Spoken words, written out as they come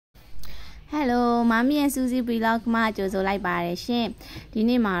Mommy and Suzy vlog မှာကြိုဆိုလိုက်ပါတယ်ရှင်ဒီ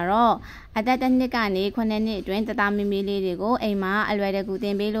နေ့မှာတော့အသက်တစ်နှစ်ကနေ9နှစ်အတွင်းတသားမီမီလေးတွေကိုအိမ်မှာအလွယ်တကူသ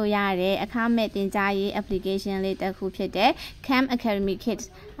င်ပေးလို့ရတဲ့အခမဲ့သင်ကြားရေး application လေးတစ်ခုဖြစ်တဲ့ Acedamy Kids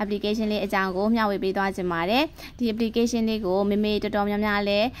application လေးအကြောင်းကိုမျှဝေပေးသွားချင်ပါတယ်ဒီ application လေးကိုမေမေတော်တော်များများ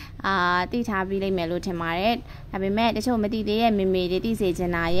လဲသိထားပြီးလိမ့်မယ်လို့ထင်ပါတယ်ဒါပေမဲ့တချို့မသိသေးရဲ့မေမေတွေသိစေချ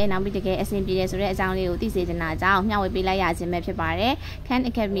င်တာရဲ့နောက်ပြီးတကယ်အဆင်ပြေတယ်ဆိုတဲ့အကြောင်းလေးကိုသိစေချင်တာကြောင့်မျှဝေပေးလိုက်ရခြင်းပဲဖြစ်ပါတယ်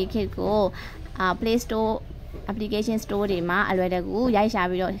Acedamy Kids ကိုPlay Store application store တွေမှာအလွယ်တကူရိုက်ရှာ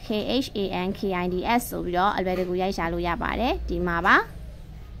ပြီးတော့ KHANKIDS ဆိုပြီးတော့အလွယ်တကူရိုက်ရှာလို့ရပါတယ်ဒီမှာပါ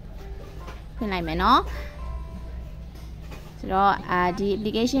ဖွင့်လိုက်မယ်နော်ဆိုတော့ဒီ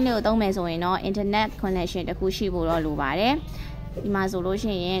application လေးကိုသုံးမယ်ဆိုရင်တော့ internet connection တစ်ခုရှိဖို့တော့လိုပါတယ်ဒီမှာဆိုလို့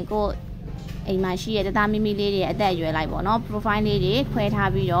ရှိရင်ကိုအိမ်မှာရှိတဲ့တသားမီမီလေးတွေအသက်အရွယ်လိုက်ပေါ့နော် profile လေးတွေခွဲ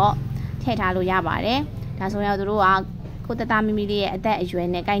ထားပြီးတော့ထည့်ထားလို့ရပါတယ်ဒါဆိုရင်တို့ကကိုတသားမီမီလေးရဲ့အသက်အရွယ်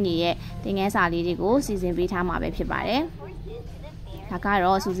နဲ့ကိုက်နေတဲ့သင်ခန်းစာလေးတွေကိုစီစဉ်ပေးထားမှာပဲဖြစ်ပါတယ်ဒါက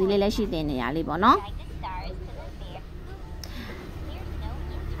တော့စူစီလေးလက်ရှိသင်နေရလေးပေါ့နော်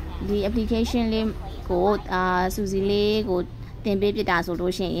ဒီ application လေးကိုစူစီလေးကိုသင်ပေးပြတာဆို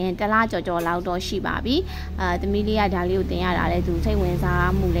လို့ရှိရင်တလားကြော်လောက်တော့ရှိပါပြီသမီးလေးကဒါလေးကိုသင်ရတာလဲသူစိတ်ဝင်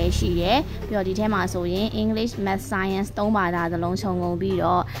စားမှုလည်းရှိတယ်ပြီးတော့ဒီထဲမှာဆိုရင် English Math Science 3ဘာသာစလုံးခြုံငုံပြီး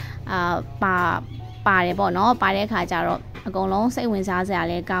တော့ပါတယ်ပေါ့နော်ပါတဲ့အခါကျတော့အကုန်လုံးစိတ်ဝင်စားစရာ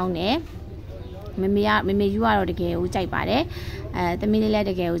လည်းကောင်းတယ်မေမေယူကတော့တကယ်ကိုကြိုက်ပါတယ်သမီးလေးလည်း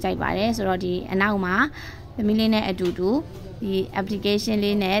တကယ်ကိုကြိုက်ပါတယ်ဆိုတော့ဒီအနောက်မှာသမီးလေးနဲ့အတူတူဒီ application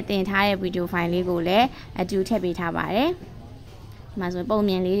လေးနဲ့သင်ထားတဲ့ video file လေးကိုလည်းအတူထည့်ပေးထားပါတယ်ဒီမှာဆိုပုံ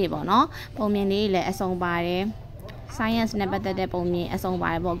မြင်လေးတွေပေါ့နော်ပုံမြင်လေးတွေလည်းအစုံပါတယ် science နဲ့ပတ်သက်တဲ့ပုံမြင်အစုံပါ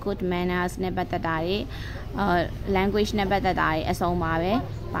တယ်ပေါ့ good manners နဲ့ပတ်သက်တာတွေlanguage နဲ့ပတ်သက်တာတွေအစုံပါပဲ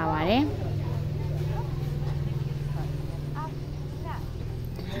ပါပါတယ်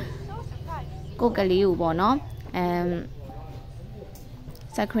ကိုကလေးကိုပေါ့နော်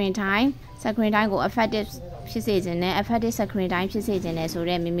screen time ကို effective ဖြစ်စေခြင်းနဲ့ effective screen time ဖြစ်စေခြင်းနဲ့ဆို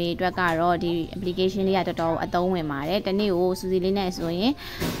တော့မိမိအတွက်ကတော့ဒီ application လေးကတော်တော်အသုံးဝင်ပါတယ်တနေ့ကိုစူစီလေးနဲ့ဆိုရင်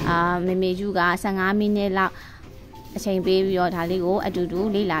မိမိယူက15မိနစ်လောက်အချိန်ပေးပြီးတော့ဒါလေးကိုအတူတူ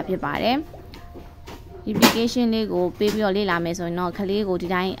လေ့လာဖြစ်ပါတယ်ဒီ application လေးကိုပေးပြီးတော့လေ့လာမယ်ဆိုရင်တော့ကလေးကိုဒီ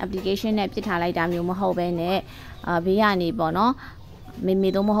တိုင်း application နဲ့ပြစ်ထားလိုက်တာမျိုးမဟုတ်ဘဲနဲ့ဘေးကနေပေါ့နော်မေ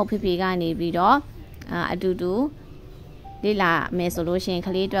တော့မဟုတ်ဖေကနေပြီးတော့အတူတူလေ့လာမယ်ဆိုလို့ရှိရင်က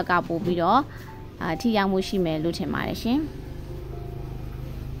လေးအတွက်ကပို့ပြီးတော့ထိရောက်မှုရှိမယ်လို့ထင်ပါတယ်ရှင်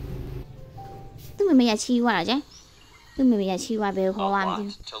သူ့မေရချီးွားတာကျသူ့မေရချီးွားပဲဟောရမယ်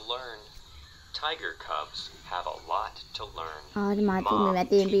Tiger cubs have a lot to learn ဒီမှာသူ့မေ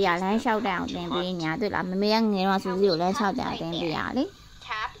တင်ပြရလမ်းလျှောက်တဲ့အောင်တင်ပေးညာတွေ့လားမမေကငယ်တော့စူစီကိုလမ်းလျှောက်တဲ့အောင်တင်ပေးရလေ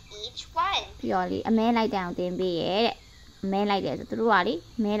Tap each one ပြီးတော့လေအမဲလိုက်တဲ့အောင်တင်ပေးရဲ့တဲ့မဲလိုက်တယ်ဆိုသူတို့ကလေ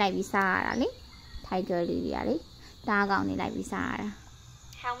မဲလိုက်ပြီးစားရတာလေ Tiger လေးတွေကလေတားကောင်နေလိုက်ပြီးစားရတာ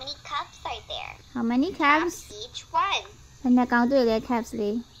How many cups are there? How many cups? Each one. ဘယ်နှကောင်တွေ့လဲ cups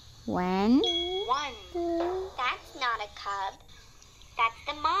လေး 1 That's not a cub. That's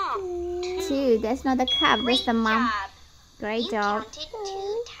the mom. 2 That's not the cub. That's the mom. Great You job. counted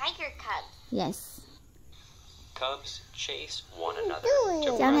 2 tiger cubs. Yes. Cubs chase one another to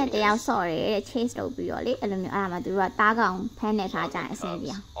ကျောင်းနဲ့ run တယောက်ဆော့ရဲ chase လုပ်ပြီးတော့လေအဲ့လိုမျိုးအဲ့ဒါမှသူတို့ကတားကောင်ဖမ်းတဲ့ခါကျရင်အဆင်ပြေ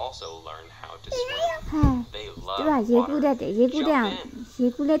အောင် also learn how to swim they သူ love ကရေကူးတတ်တယ်ရေကူးတဲ့အောင်ရေ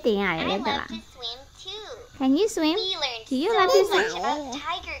ကူးလည်းတင်ရတယ် I လေတ love လား to swim too. Can you swim? We learned Do you so love to swim? much about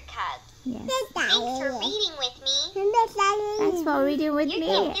tiger cubs. Yes. Thanks for reading with me. Thanks for reading with Your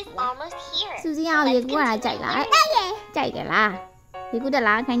me. gift is almost here. Suzy အောင်ရေကူးရတာကြိုက်လားကြိုက်တယ်လားရေကူးတယ်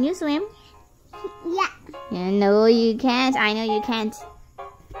လား Can you swim? Yeah. No you can't. I know you can't.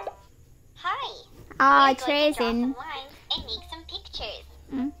 Hi. Oh, We're going to draw tracing. some lines and make some pictures.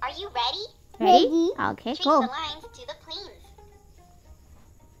 Are you ready? Ready? Okay, Trace cool. the lines to the planes.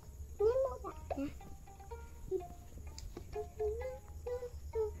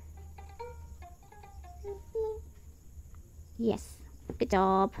 Yes. Good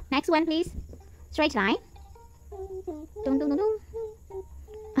job. Next one, please. Straight line. Dum, dum, dum, dum.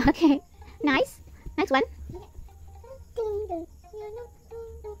 Okay. Nice. Next one.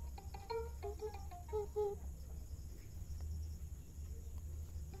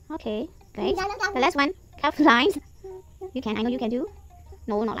 Okay. Great. The last one. Curved lines. You can. I know you can do.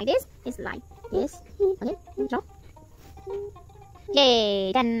 No, not like this. It's like this. Okay. Drop.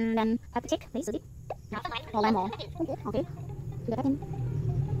 Yay. Done. Have to check. Please, Suzy. Hold on more. Okay. Do that in.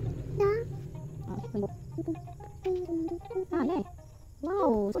 Yeah.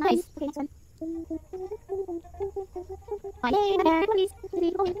 Wow, so nice. Okay, next one. Yay, please.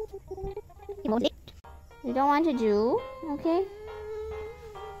 You don't want to do? Okay.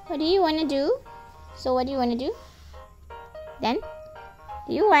 What do you want to do? So what do you want to do? Then,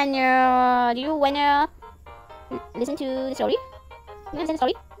 do you wanna listen to the story? You wanna listen to the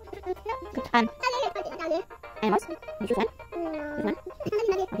story? Good fun. Animals? You choose one. This one.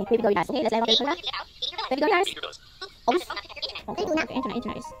 Okay, baby gorillas. Okay, let's level baby gorillas. Baby gorillas. Oops. Okay,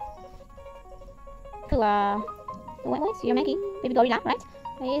 internet is. Cool. What's your Maggie? Baby gorilla, right?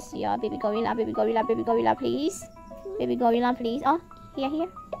 Where is your baby gorilla? Baby gorilla, please. Baby gorilla, please. Oh, here.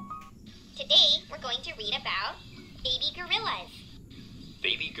 Today, we're going to read about baby gorillas.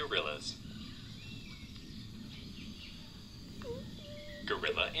 Baby gorillas.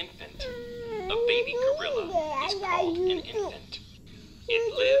 Gorilla infant. A baby gorilla is called an infant. It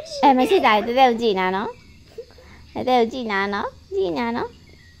lives Em mới xích lại tới gì nào nó? Tới gì nào nó?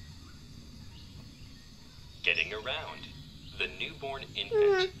 getting around. The newborn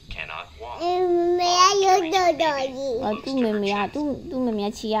infant cannot walk. Tu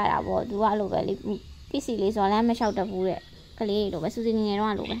mẹ chia ra bo, tu alo be li. Pisi li so la ma shao ta fu de. Kali lo be Suzy ngel don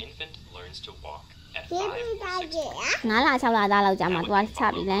alo The be. infant learns to walk at 5 or 6 months. 5လ6လသားလောက်ကြာမှသူကစ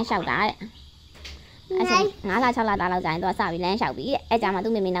ပြီးလမ်းလျှောက်တာတဲ့။အဲ့ဆို5လ6လသားလောက်ကြာရင်သူကစပြီးလမ်းလျှောက်ပြီတဲ့။အဲ့ကြာမှ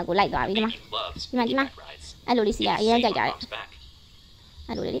သူ့မေမေနောက်ကိုလိုက်သွားပြီဒီမှာ Baby loves Đi mà. piggyback rides. အဲ့လိုလေးစီကအရင်ကြိုက်တာတဲ့ Mom's back. ။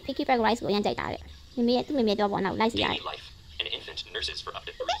အဲ့လိုလေး piggyback rides ကိုအရင်ကြိုက်တာတဲ့။သူ့မေမေတော့ပေါ်နောက်လိုက်စီရတယ် Daily life. An infant nurses for up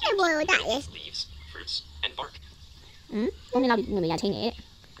to 3 years. Leaves, fruits, and bark. ။3နှစ်လောက်ဒီမေမေရချင်းနေတဲ့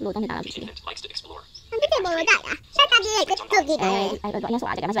။လို့3နှစ်လောက် The ရှိတယ် infant likes to explore. ။အဲ့တော့အရင်ဆို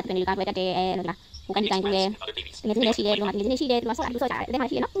တာတဲ့ကမဆက်ပင်လေးကတွေ့တတ်တယ်အဲ့လိုလား။ဟိုကန်ကန်ကူရဲ့ Other babies. ငယ်ချင်းလေးရှိတယ်ဒီမှာငယ်ချင်းလေးရှိတယ်ဒီမှာဆော့ကြတယ်ဒီမှာ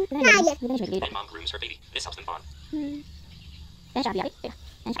ရှိတယ်နော်။ငယ်ချင်းလေး And mom grooms her baby. This helps them bond. လမ်းလျှောက်ပြရတယ်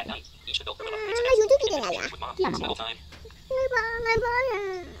။ At night, each adult gorilla takes a nap with mom. Yeah, Snuggle time.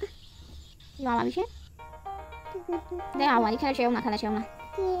 ဒီမှာပါပြီရှင်။ဒါအောင်ဒီခက်ရှေးအောင်ခက်ရှေးအောင်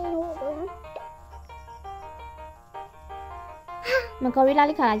မကော်ရီလာ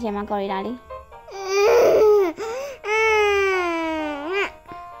လေးခါလာချင်မှာကော်ရီလာလေး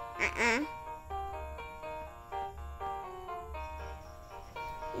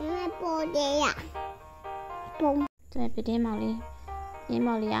对比点毛လေးရင်း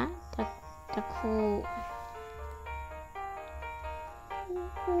မော်လေးကတခု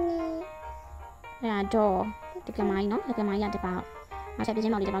အဲ့တော့တကမိုင်းနော်တကမိုင်းရတပေါက်ငါချက်ပြ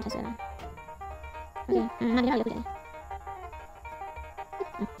င်းမော်လေးတပေါက်ထည့်ဆွဲလာโอเคငါဒီတော့ရုပ်ပြတယ်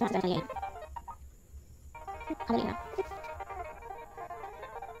ဆက်ဆက်ရေးခါလေးနော်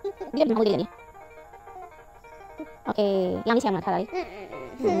ဒီမော်လေးလေโอเคရောင်းချင်မှာခါလေး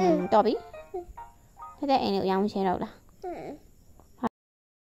တော်ပြီတဲ့အိမ်ကိုရောင်းချင်တော့လား